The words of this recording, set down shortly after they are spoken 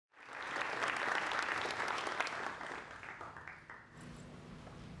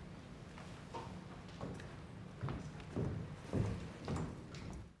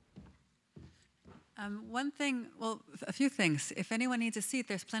One thing, well, a few things. If anyone needs a seat,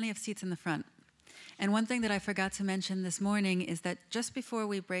 there's plenty of seats in the front. And one thing that I forgot to mention this morning is that just before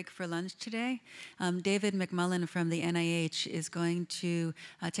we break for lunch today, David McMullen from the NIH is going to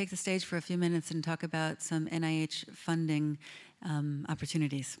take the stage for a few minutes and talk about some NIH funding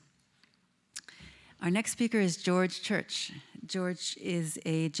opportunities. Our next speaker is George Church. George is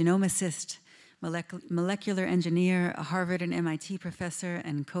a genomicist, molecular engineer, a Harvard and MIT professor,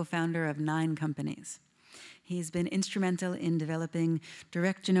 and co-founder of 9 companies. He's been instrumental in developing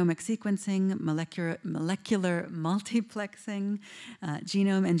direct genomic sequencing, molecular multiplexing,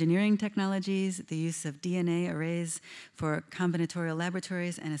 genome engineering technologies, the use of DNA arrays for combinatorial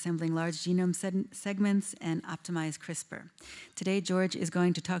laboratories, and assembling large genome segments and optimized CRISPR. Today, George is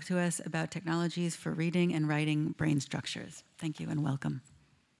going to talk to us about technologies for reading and writing brain structures. Thank you and welcome.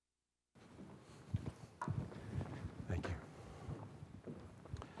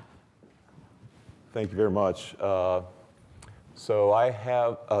 Thank you very much. So I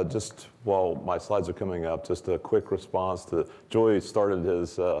have, just while my slides are coming up, just a quick response to, Joy started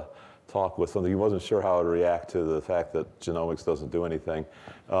his talk with something. He wasn't sure how to react to the fact that genomics doesn't do anything.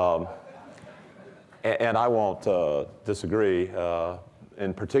 And I won't disagree.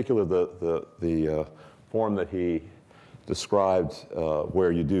 In particular, the form that he described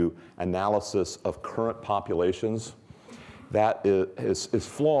where you do analysis of current populations. That is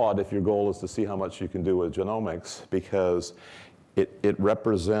flawed if your goal is to see how much you can do with genomics, because it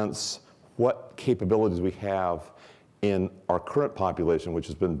represents what capabilities we have in our current population, which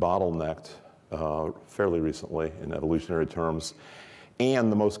has been bottlenecked fairly recently in evolutionary terms, and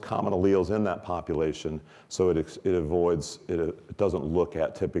the most common alleles in that population. So it doesn't look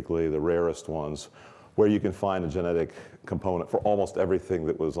at typically the rarest ones, where you can find a genetic component for almost everything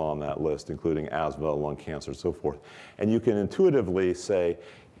that was on that list, including asthma, lung cancer, and so forth. And you can intuitively say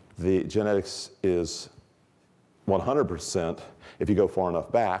the genetics is 100% if you go far enough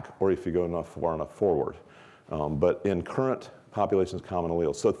back or if you go far enough forward. But in current populations, common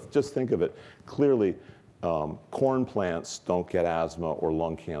alleles. So just think of it. Clearly, corn plants don't get asthma or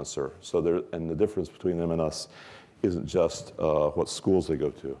lung cancer. So and the difference between them and us isn't just what schools they go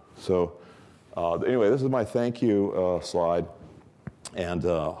to. So anyway, this is my thank you slide and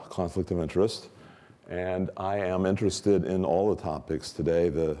conflict of interest. And I am interested in all the topics today,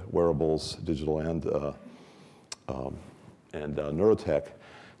 the wearables, digital and neurotech.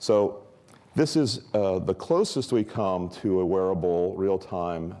 So this is the closest we come to a wearable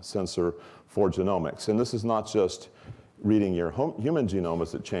real-time sensor for genomics. And this is not just reading your human genome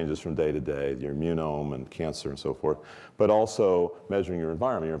as it changes from day to day, your immunome and cancer and so forth, but also measuring your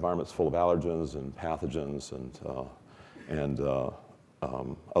environment. Your environment's full of allergens and pathogens and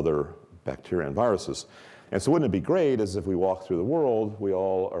other bacteria and viruses. And so wouldn't it be great as if we walk through the world, we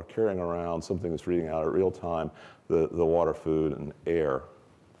all are carrying around something that's reading out at real time, the water, food, and air.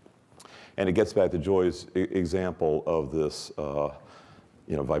 And it gets back to Joy's example of this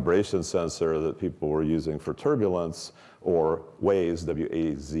vibration sensor that people were using for turbulence, or Waze,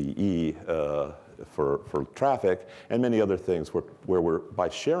 W-A-Z-E, for traffic, and many other things where we're, by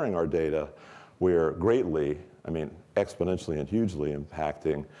sharing our data, we're greatly, exponentially and hugely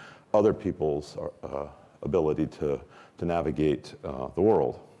impacting other people's ability to navigate the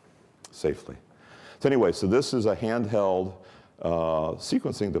world safely. So anyway, so this is a handheld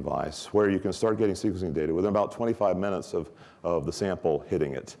sequencing device where you can start getting sequencing data within about 25 minutes of the sample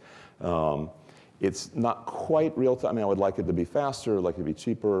hitting it. It's not quite real time. I would like it to be faster, like it to be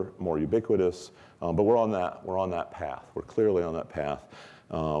cheaper, more ubiquitous, but we're on that path. We're clearly on that path.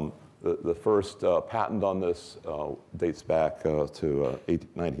 The first patent on this dates back to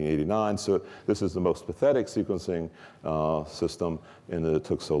 1989. So this is the most pathetic sequencing system, and it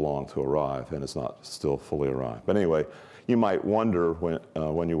took so long to arrive, and it's not still fully arrived. But anyway, you might wonder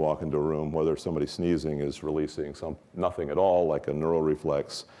when you walk into a room whether somebody sneezing is releasing nothing at all, like a neural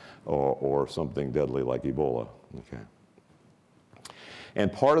reflex, or something deadly like Ebola. Okay.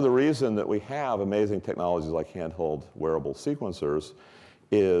 And part of the reason that we have amazing technologies like handheld wearable sequencers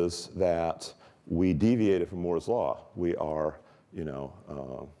is that we deviated from Moore's law. We are,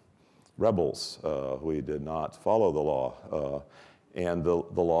 rebels. We did not follow the law. And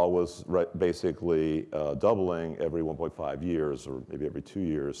the law was basically doubling every 1.5 years, or maybe every 2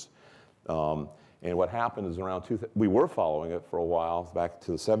 years. And what happened is we were following it for a while, back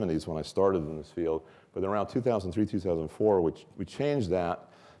to the 70s when I started in this field. But around 2003, 2004, we changed that.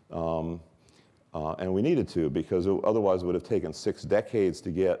 And we needed to, because otherwise it would have taken 6 decades to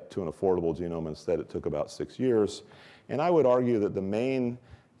get to an affordable genome. Instead, it took about 6 years. And I would argue that the main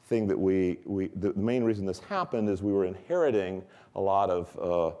thing that the main reason this happened is we were inheriting a lot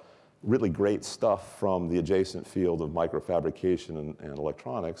of really great stuff from the adjacent field of microfabrication and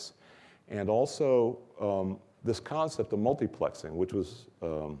electronics, and also this concept of multiplexing, which was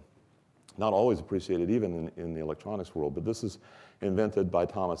not always appreciated even in the electronics world, but this is invented by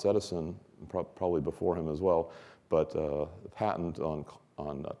Thomas Edison, probably before him as well, but the patent on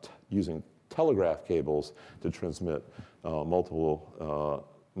using telegraph cables to transmit multiple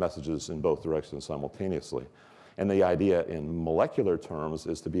messages in both directions simultaneously. And the idea in molecular terms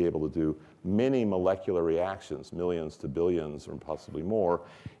is to be able to do many molecular reactions, millions to billions or possibly more,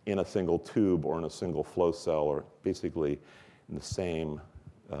 in a single tube or in a single flow cell, or basically in the same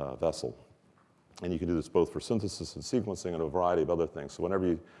vessel. And you can do this both for synthesis and sequencing and a variety of other things. So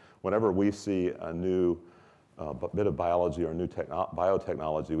whenever we see a new bit of biology or new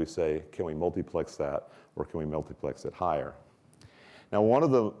biotechnology, we say, can we multiplex that, or can we multiplex it higher? Now, one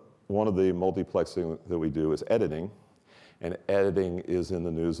of the multiplexing that we do is editing, and editing is in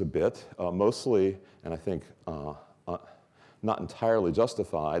the news a bit, mostly, and I think not entirely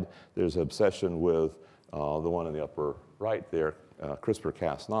justified. There's an obsession with the one in the upper right there,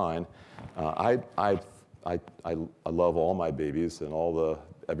 CRISPR-Cas9. I love all my babies and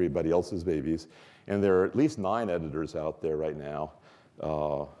everybody else's babies, and there are at least 9 editors out there right now,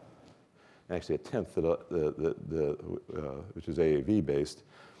 and actually a 10th which is AAV based.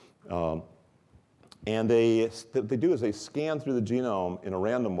 And they do is they scan through the genome in a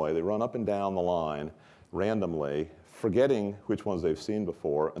random way. They run up and down the line randomly, forgetting which ones they've seen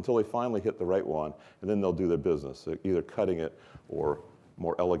before, until they finally hit the right one, and then they'll do their business, either cutting it or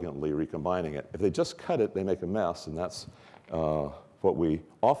more elegantly recombining it. If they just cut it, they make a mess, and that's what we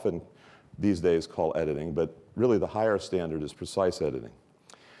often these days call editing, but really the higher standard is precise editing.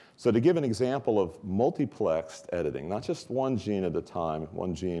 So to give an example of multiplexed editing, not just one gene at a time,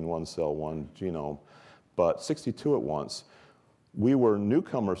 one gene, one cell, one genome, but 62 at once, we were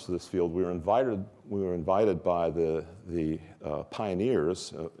newcomers to this field. We were invited by the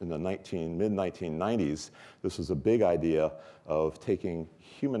pioneers in the mid-1990s. This was a big idea of taking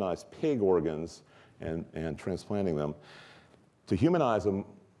humanized pig organs and transplanting them. To humanize them,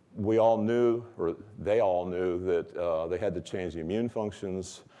 we all knew, or they all knew, that they had to change the immune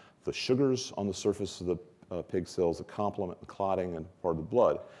functions, the sugars on the surface of the pig cells, the complement and clotting and part of the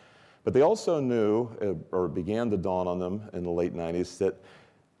blood. But they also knew, or began to dawn on them in the late 90s, that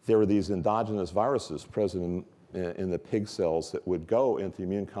there were these endogenous viruses present in the pig cells that would go into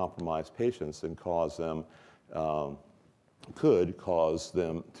immune-compromised patients and cause them, could cause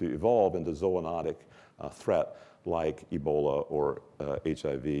them to evolve into zoonotic threat like Ebola or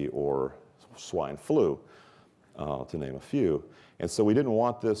HIV or swine flu, to name a few. And so we didn't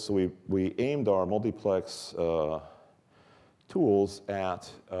want this, so we aimed our multiplex tools at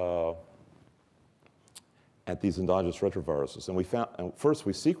these endogenous retroviruses. And first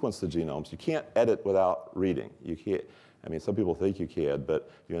we sequenced the genomes. You can't edit without reading. You can't, I mean, some people think you can, but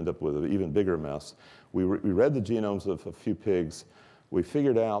you end up with an even bigger mess. We read the genomes of a few pigs. We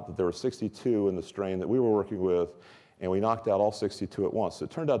figured out that there were 62 in the strain that we were working with, and we knocked out all 62 at once. So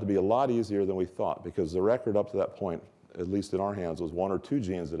it turned out to be a lot easier than we thought, because the record up to that point, at least in our hands, was 1 or 2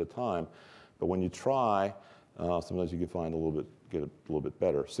 genes at a time. But when you try, sometimes you can find get a little bit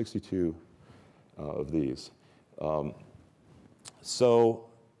better. 62 of these.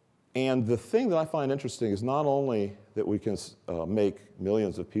 And the thing that I find interesting is not only that we can make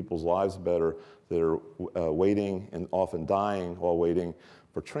millions of people's lives better that are waiting and often dying while waiting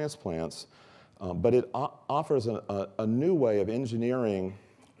for transplants, but it offers a new way of engineering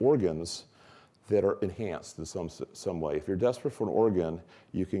organs that are enhanced in some way. If you're desperate for an organ,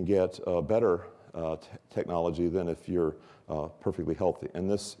 you can get better technology than if you're perfectly healthy.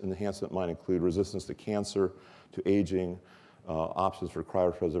 And this enhancement might include resistance to cancer, to aging, options for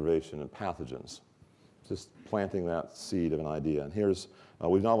cryopreservation, and pathogens. Just planting that seed of an idea. And here's,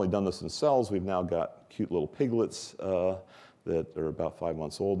 we've not only done this in cells, we've now got cute little piglets that are about 5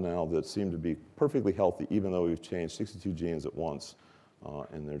 months old now that seem to be perfectly healthy, even though we've changed 62 genes at once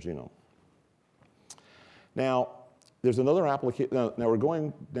in their genome. Now, there's another application. Now we're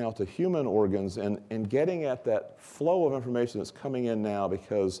going now to human organs and getting at that flow of information that's coming in now,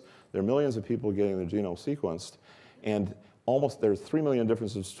 because there are millions of people getting their genome sequenced, and there's 3 million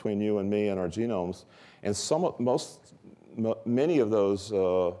differences between you and me and our genomes, and many of those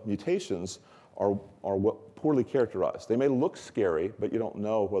mutations are poorly characterized. They may look scary, but you don't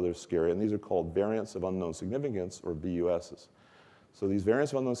know whether they're scary, and these are called variants of unknown significance, or VUSs. So these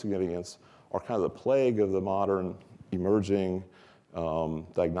variants of unknown significance are kind of the plague of the modern emerging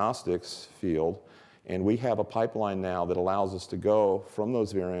diagnostics field, and we have a pipeline now that allows us to go from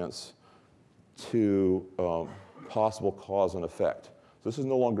those variants to possible cause and effect. This is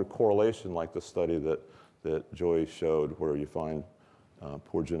no longer correlation like the study that Joy showed where you find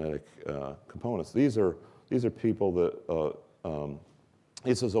poor genetic components. These are people that,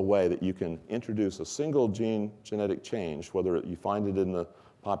 this is a way that you can introduce a single gene genetic change, whether you find it in the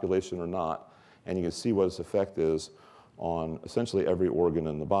population or not, and you can see what its effect is on essentially every organ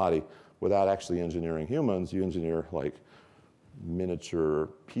in the body without actually engineering humans. You engineer like miniature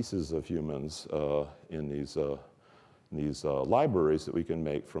pieces of humans in these libraries that we can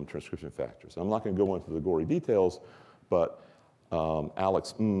make from transcription factors. I'm not going to go into the gory details, but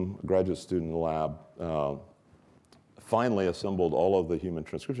Alex, a graduate student in the lab, finally assembled all of the human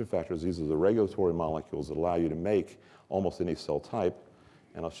transcription factors. These are the regulatory molecules that allow you to make almost any cell type.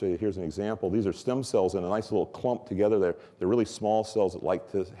 And I'll show you, here's an example. These are stem cells in a nice little clump together. They're really small cells that like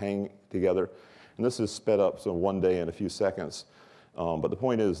to hang together. And this is sped up, so one day in a few seconds. But the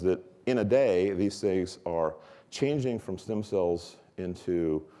point is that in a day, these things are changing from stem cells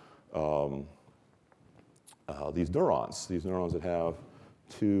into these neurons that have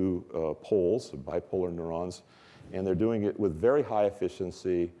two poles, bipolar neurons. And they're doing it with very high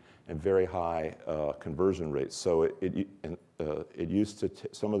efficiency and very high conversion rates. So it used to,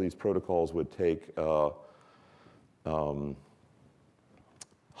 some of these protocols would take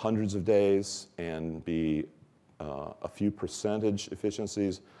hundreds of days and be a few percentage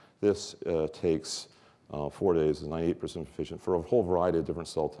efficiencies. This takes 4 days, is 98% efficient for a whole variety of different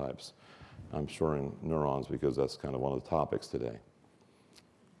cell types. I'm storing neurons because that's kind of one of the topics today.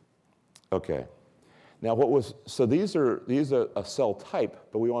 Okay. Now, so these are a cell type,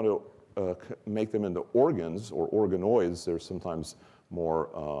 but we want to make them into organs or organoids. They're sometimes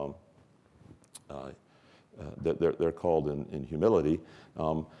more, they're called in humility.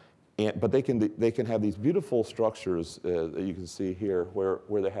 But they can have these beautiful structures that you can see here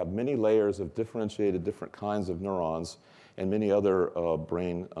where they have many layers of differentiated different kinds of neurons and many other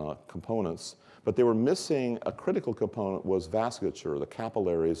brain components. But they were missing a critical component was vasculature, the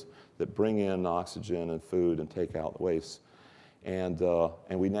capillaries that bring in oxygen and food and take out waste. And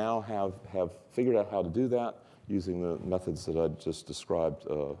we now have figured out how to do that using the methods that I just described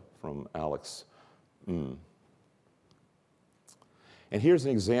from Alex. And here's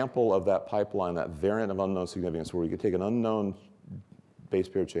an example of that pipeline, that variant of unknown significance, where we could take an unknown base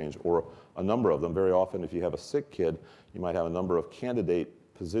pair change or a number of them. Very often, if you have a sick kid, you might have a number of candidate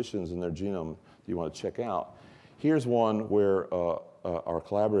positions in their genome you want to check out. Here's one where our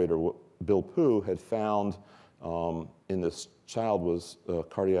collaborator, Bill Poo, had found in this child was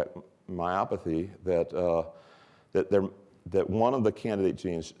cardiac myopathy that one of the candidate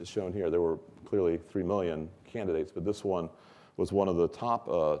genes shown here, there were clearly 3 million candidates, but this one was one of the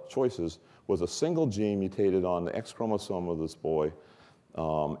top choices, was a single gene mutated on the X chromosome of this boy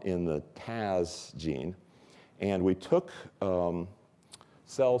in the TAZ gene. And we took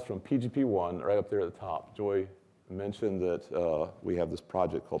cells from PGP1 right up there at the top. Joy mentioned that we have this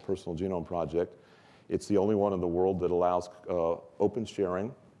project called Personal Genome Project. It's the only one in the world that allows open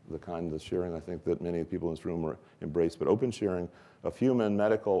sharing, the kind of sharing I think that many people in this room embrace, but open sharing of human,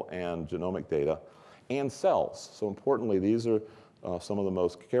 medical, and genomic data, and cells. So importantly, these are some of the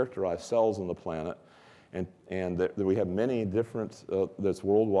most characterized cells on the planet. And we have many different, that's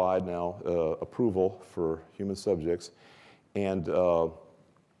worldwide now, approval for human subjects. And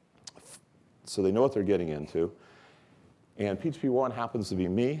so they know what they're getting into. And PGP1 happens to be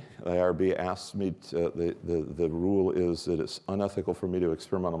me. The IRB asked me, the rule is that it's unethical for me to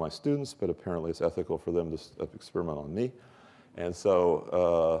experiment on my students, but apparently it's ethical for them to experiment on me. And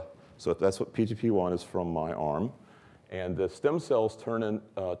so, so that's what PGP1 is from my arm. And the stem cells turn in,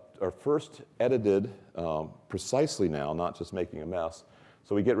 are first edited precisely now, not just making a mess.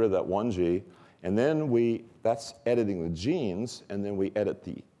 So we get rid of that 1G, and then that's editing the genes, and then we edit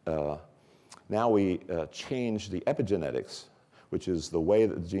the, now we change the epigenetics, which is the way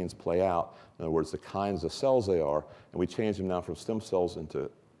that the genes play out. In other words, the kinds of cells they are, and we change them now from stem cells into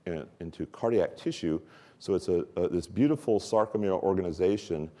cardiac tissue. So it's this beautiful sarcomere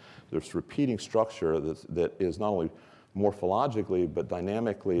organization, this repeating structure that is not only morphologically, but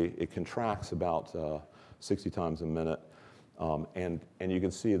dynamically, it contracts about 60 times a minute. And you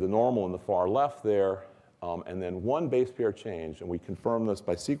can see the normal in the far left there, and then one base pair change, and we confirm this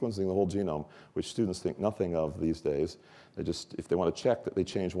by sequencing the whole genome, which students think nothing of these days. They just, if they want to check that they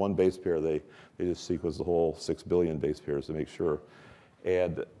change one base pair, they just sequence the whole 6 billion base pairs to make sure.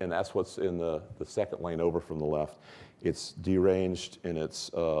 And that's what's in the second lane over from the left. It's deranged in its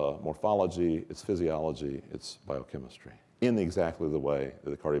morphology, its physiology, its biochemistry, in exactly the way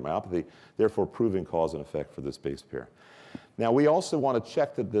of the cardiomyopathy, therefore proving cause and effect for this base pair. Now, we also want to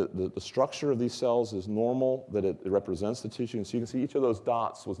check that the structure of these cells is normal, that it represents the tissue. And so you can see each of those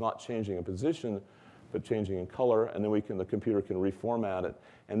dots was not changing in position, but changing in color. And then the computer can reformat it.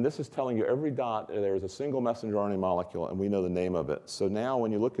 And this is telling you every dot, there is a single messenger RNA molecule, and we know the name of it. So now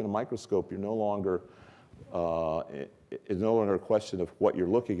when you look in a microscope, you're no longer, it's no longer a question of what you're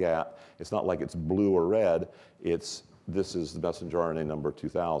looking at. It's not like it's blue or red. This is the messenger RNA number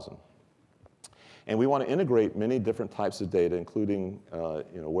 2000. And we want to integrate many different types of data, including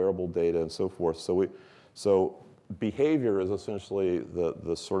wearable data and so forth. So behavior is essentially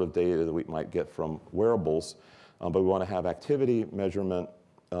the sort of data that we might get from wearables, but we want to have activity measurement,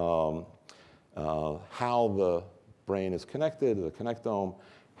 how the brain is connected, the connectome,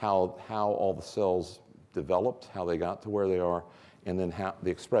 how all the cells developed, how they got to where they are, and then the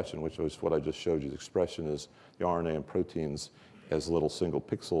expression, which was what I just showed you. The expression is the RNA and proteins as little single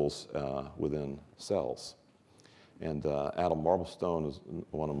pixels within cells. And Adam Marblestone is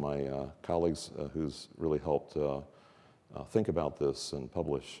one of my colleagues who's really helped think about this and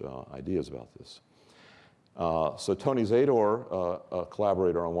publish ideas about this. So Tony Zador, a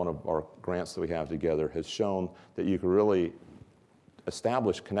collaborator on one of our grants that we have together, has shown that you can really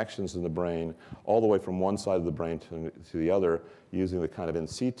establish connections in the brain all the way from one side of the brain to the other using the kind of in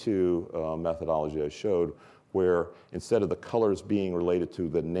situ methodology I showed, where instead of the colors being related to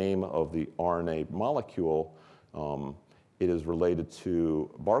the name of the RNA molecule, it is related to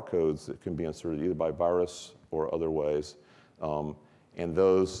barcodes that can be inserted either by virus or other ways. And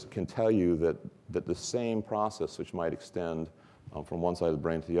those can tell you that the same process, which might extend from one side of the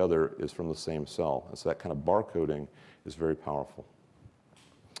brain to the other, is from the same cell. And so that kind of barcoding is very powerful.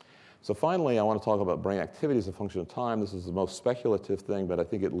 So finally, I want to talk about brain activity as a function of time. This is the most speculative thing, but I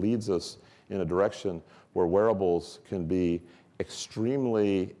think it leads us in a direction where wearables can be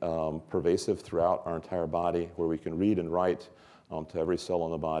extremely pervasive throughout our entire body, where we can read and write to every cell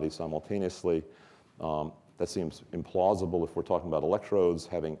in the body simultaneously. That seems implausible if we're talking about electrodes.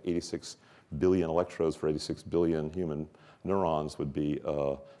 Having 86 billion electrodes for 86 billion human neurons would be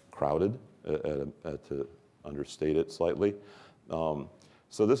crowded, to understate it slightly.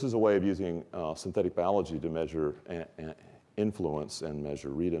 So this is a way of using synthetic biology to measure influence and measure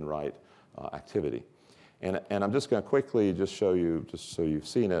read and write activity. And I'm just going to quickly just show you, just so you've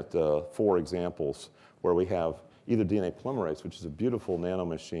seen it, 4 examples where we have either DNA polymerase, which is a beautiful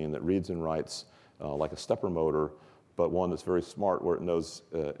nanomachine that reads and writes like a stepper motor, but one that's very smart where it knows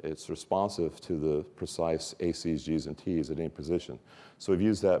it's responsive to the precise ACs, Gs, and Ts at any position. So we've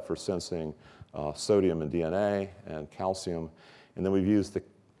used that for sensing sodium in DNA and calcium. And then we've used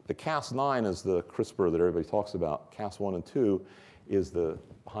the Cas9 as the CRISPR that everybody talks about. Cas1 and 2 is the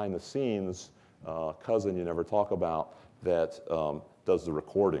behind-the-scenes cousin you never talk about that does the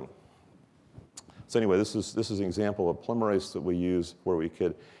recording. So anyway, this is an example of a polymerase that we use where we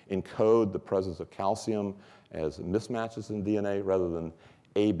could encode the presence of calcium as mismatches in DNA rather than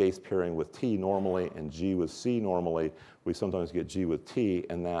A base pairing with T normally and G with C normally. We sometimes get G with T,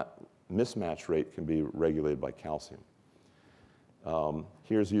 and that mismatch rate can be regulated by calcium.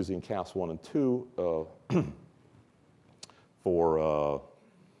 Here's using Cas1 and 2 for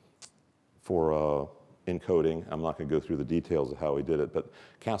encoding. I'm not going to go through the details of how we did it, but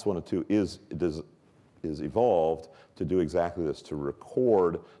Cas1 and 2 is evolved to do exactly this, to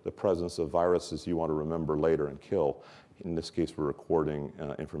record the presence of viruses you want to remember later and kill. In this case, we're recording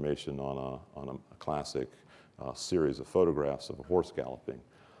information on a classic series of photographs of a horse galloping.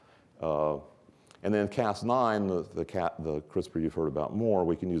 And then Cas9, the CRISPR you've heard about more,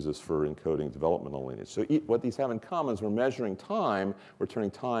 we can use this for encoding developmental lineage. So what these have in common is we're measuring time. We're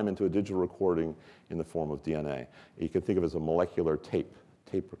turning time into a digital recording in the form of DNA. You can think of it as a molecular tape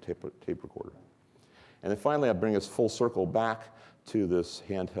recorder. And then finally, I bring us full circle back to this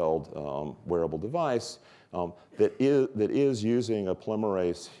handheld wearable device that is using a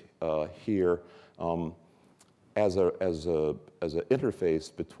polymerase here as an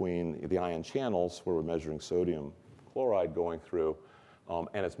interface between the ion channels where we're measuring sodium chloride going through,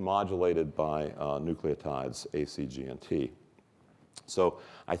 and it's modulated by nucleotides A, C, G, and T. So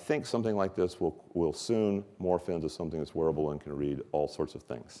I think something like this will soon morph into something that's wearable and can read all sorts of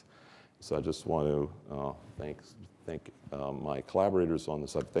things. So I just want to thank my collaborators on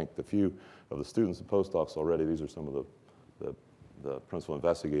this. I've thanked a few of the students and postdocs already. These are some of the principal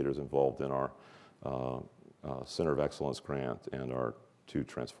investigators involved in our Center of Excellence grant and our 2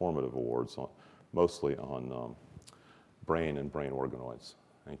 transformative awards, mostly on brain and brain organoids.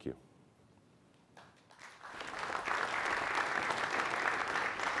 Thank you.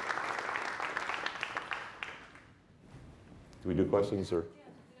 Do we do questions or?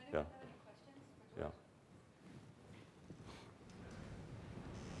 Yeah. Yeah.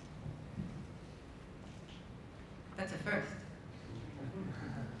 That's a first.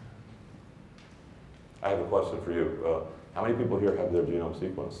 I have a question for you. How many people here have their genome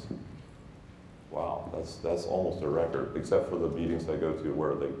sequenced? Wow, that's almost a record, except for the meetings I go to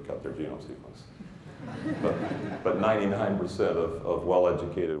where they cut their genome sequence. But 99% of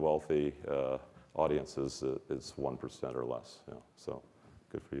well-educated, wealthy audiences, it's 1% or less. Yeah, so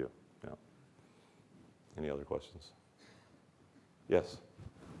good for you. Yeah. Any other questions? Yes? So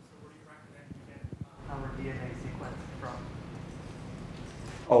where do you recommend you get our DNA sequence from?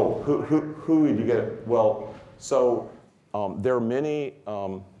 Oh, who would you get it? Well, so there are many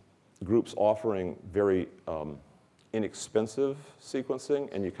groups offering very inexpensive sequencing,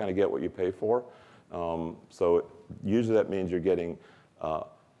 and you kind of get what you pay for. So usually that means you're getting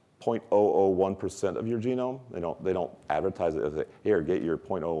 0.001% of your genome. They don't advertise it as here, get your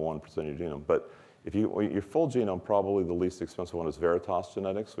 0.01% of your genome. But if you want your full genome, probably the least expensive one is Veritas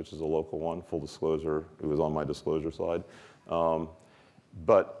Genetics, which is a local one. Full disclosure, it was on my disclosure slide.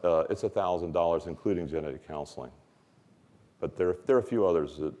 But it's $1,000, including genetic counseling. But there are a few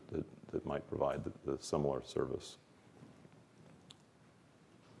others that might provide the similar service.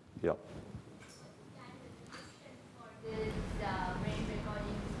 Yeah. This brain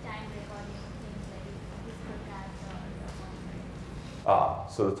recording, time recording, things like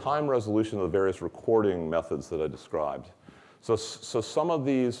So the time resolution of the various recording methods that I described. So some of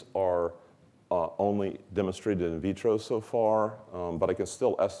these are only demonstrated in vitro so far, but I can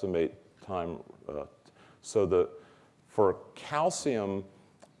still estimate time. For calcium,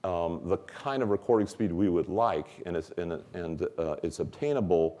 the kind of recording speed we would like, and it's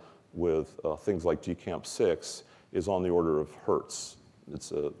obtainable with things like GCamp6, is on the order of hertz.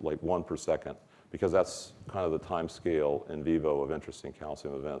 It's like 1 per second, because that's kind of the time scale in vivo of interesting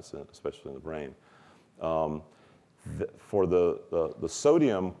calcium events, especially in the brain. For the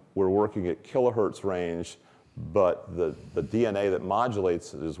sodium, we're working at kilohertz range, but the DNA that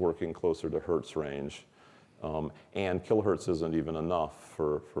modulates it is working closer to hertz range. And kilohertz isn't even enough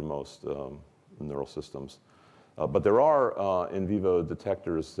for most neural systems. But there are in vivo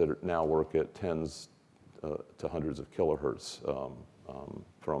detectors that now work at tens to hundreds of kilohertz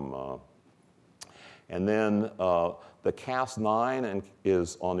and then the Cas9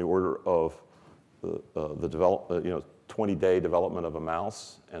 is on the order of the 20-day development of a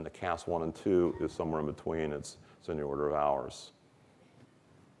mouse, and the Cas1 and 2 is somewhere in between. It's in the order of hours.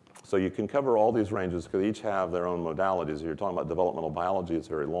 So you can cover all these ranges because they each have their own modalities. If you're talking about developmental biology, it's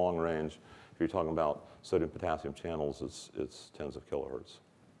very long range. If you're talking about sodium-potassium channels, it's tens of kilohertz.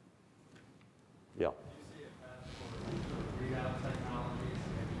 Yeah. Do you see a path for readout technologies,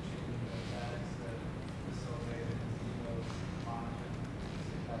 maybe changing the tags that facilitate in vivo monitoring? Do you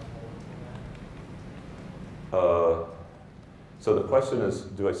see a path forward for that? So the question is,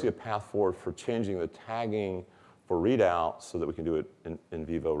 do I see a path forward for changing the tagging for readout so that we can do it in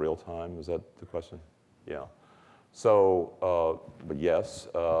vivo real time? Is that the question? Yeah. So, but yes.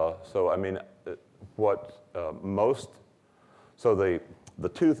 So I mean,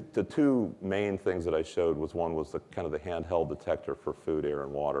 the two main things that I showed was one was the kind of the handheld detector for food, air,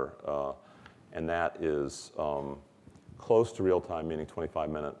 and water, and that is close to real time, meaning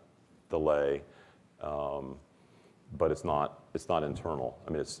 25-minute delay. But it's not internal.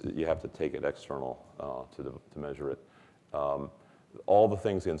 I mean, you have to take it external to measure it. All the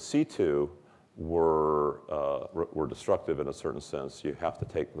things in situ were destructive in a certain sense. You have to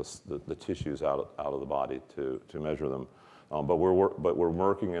take the tissues out of the body to measure them. But we're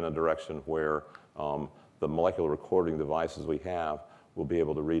working in a direction where the molecular recording devices we have will be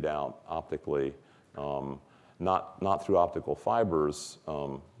able to read out optically. Not through optical fibers,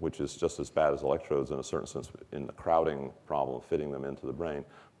 which is just as bad as electrodes in a certain sense in the crowding problem, fitting them into the brain,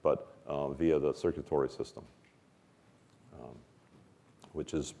 but via the circulatory system,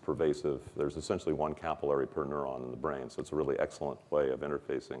 which is pervasive. There's essentially one capillary per neuron in the brain, so it's a really excellent way of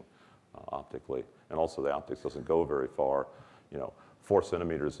interfacing optically. And also the optics doesn't go very far. 4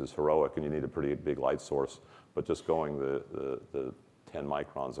 centimeters is heroic, and you need a pretty big light source, but just going the 10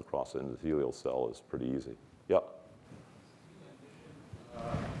 microns across an endothelial cell is pretty easy. Yep.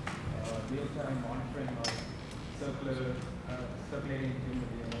 Real-time monitoring of circulating tumor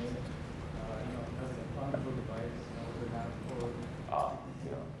DNA, as a fungible device, with an app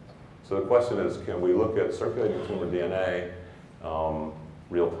Yeah. So the question is, can we look at circulating tumor DNA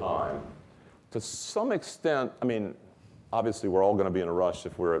real time? To some extent, I mean, obviously we're all going to be in a rush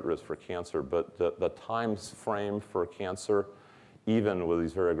if we're at risk for cancer, but the time frame for cancer, even with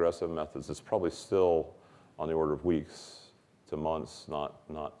these very aggressive methods, is probably still on the order of weeks to months,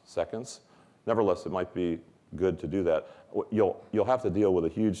 not seconds. Nevertheless, it might be good to do that. You'll have to deal with a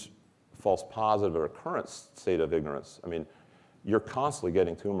huge false positive or a current state of ignorance. I mean, you're constantly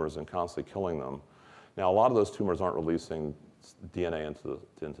getting tumors and constantly killing them. Now, a lot of those tumors aren't releasing DNA into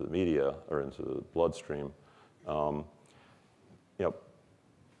the media or into the bloodstream. You know,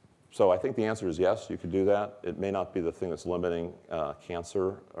 so I think the answer is yes, you could do that. It may not be the thing that's limiting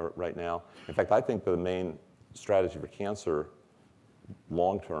cancer right now. In fact, I think the main strategy for cancer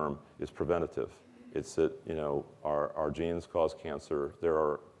long-term is preventative. It's that, you know, our genes cause cancer. There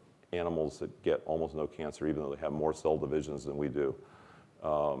are animals that get almost no cancer, even though they have more cell divisions than we do.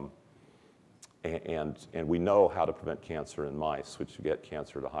 And we know how to prevent cancer in mice, which get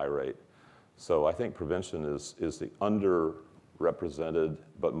cancer at a high rate. So I think prevention is the underrepresented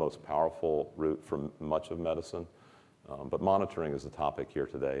but most powerful route for much of medicine. But monitoring is the topic here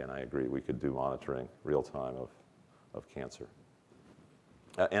today, and I agree we could do monitoring real time of cancer.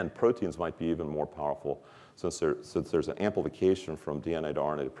 And proteins might be even more powerful since there's an amplification from DNA to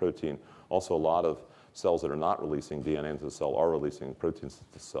RNA to protein. Also, a lot of cells that are not releasing DNA into the cell are releasing proteins to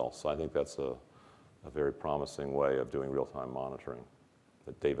the cell. So I think that's a very promising way of doing real-time monitoring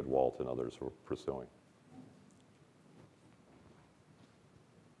that David Walt and others were pursuing.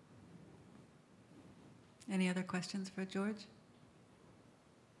 Any other questions for George?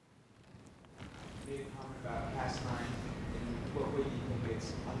 You made a comment about Cas9. In what way do you think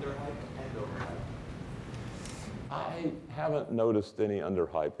it's underhyped and overhyped? I haven't noticed any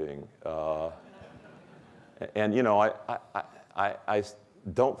underhyping. And, you know, I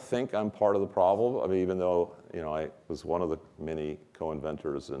don't think I'm part of the problem. I mean, even though, you know, I was one of the many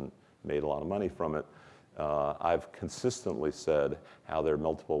co-inventors and made a lot of money from it, I've consistently said how there are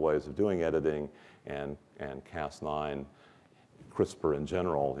multiple ways of doing editing, and Cas9, CRISPR in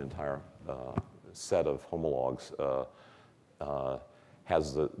general, the entire set of homologs,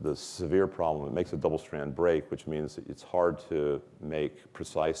 has the severe problem. It makes a double-strand break, which means it's hard to make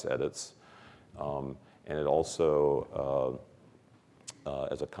precise edits. And it also,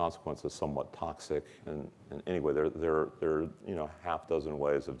 as a consequence, is somewhat toxic. And anyway, there are you know, half dozen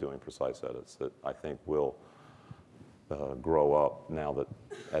ways of doing precise edits that I think will grow up now that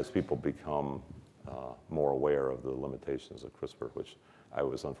as people become more aware of the limitations of CRISPR, which I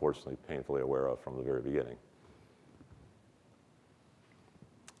was unfortunately painfully aware of from the very beginning.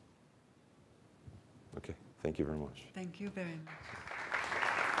 Okay, thank you very much. Thank you very much.